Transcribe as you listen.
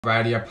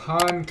Alrighty,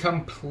 upon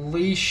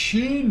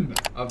completion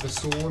of the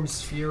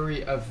Storm's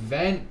Fury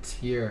event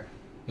here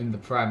in the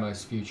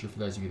Primos future, for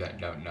those of you that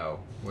don't know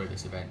where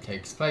this event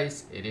takes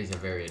place, it is a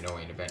very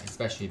annoying event,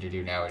 especially to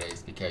do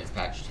nowadays because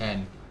patch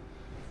 10,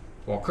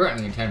 well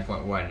currently in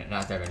 10.1,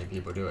 not that many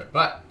people do it.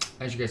 But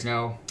as you guys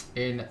know,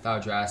 in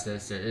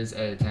FTWitachi there is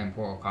a 10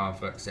 portal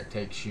conflicts that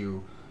takes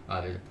you,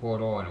 there's a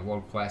portal and a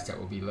world quest that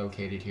will be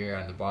located here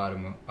on the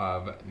bottom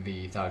of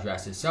the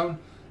FTWitachi zone.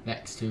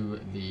 Next to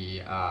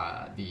the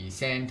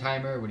sand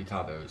timer. What do you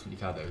call those?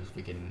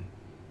 Freaking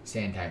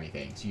sand timey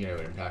things. You know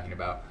what I'm talking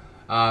about.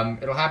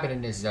 It'll happen in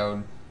this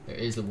zone. There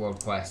is a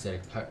world quest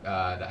that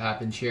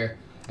happens here.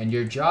 And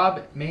your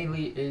job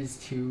mainly is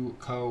to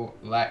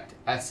collect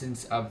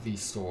Essence of the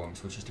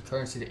Storms, which is the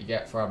currency that you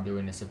get from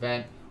doing this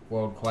event,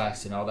 world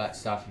quest, and all that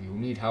stuff. If you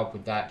need help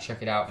with that,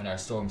 check it out in our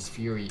Storm's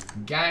Fury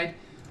guide,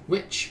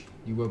 which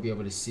you will be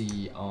able to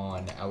see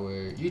on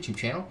our YouTube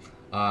channel.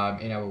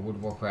 In our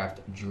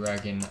Warcraft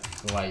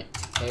Dragonflight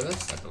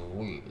playlist. I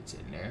believe it's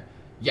in there.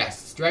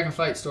 Yes,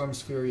 Dragonflight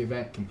Storm's Fury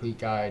event complete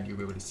guide. You'll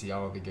be able to see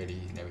all of the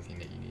goodies and everything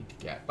that you need to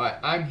get. But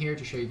I'm here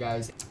to show you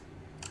guys.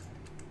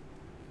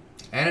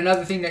 And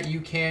another thing that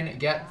you can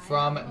get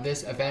from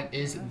this event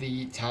is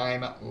the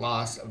time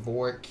lost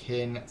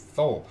Vorquin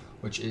Foal,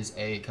 which is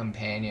a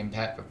companion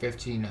pet for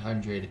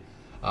 1500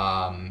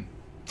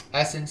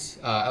 Essence,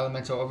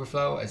 Elemental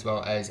Overflow, as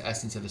well as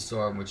Essence of the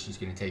Storm, which is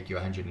going to take you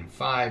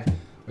 105.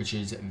 Which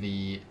is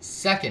the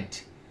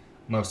second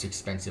most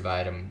expensive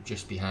item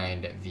just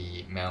behind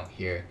the mount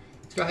here.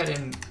 Let's go ahead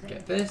and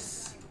get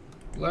this,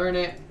 learn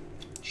it,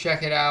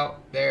 check it out.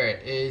 There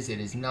it is. It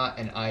is not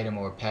an item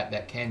or pet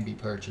that can be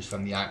purchased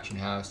from the auction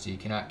house, so you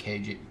cannot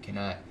cage it, you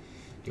cannot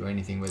do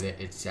anything with it.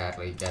 It's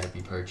sadly got to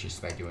be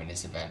purchased by doing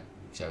this event.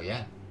 So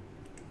yeah.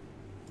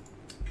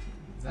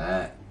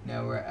 That,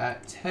 now we're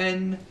at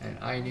 10 and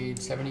I need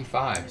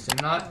 75. So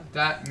not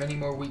that many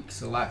more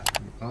weeks left.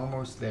 We're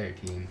almost there,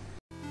 team.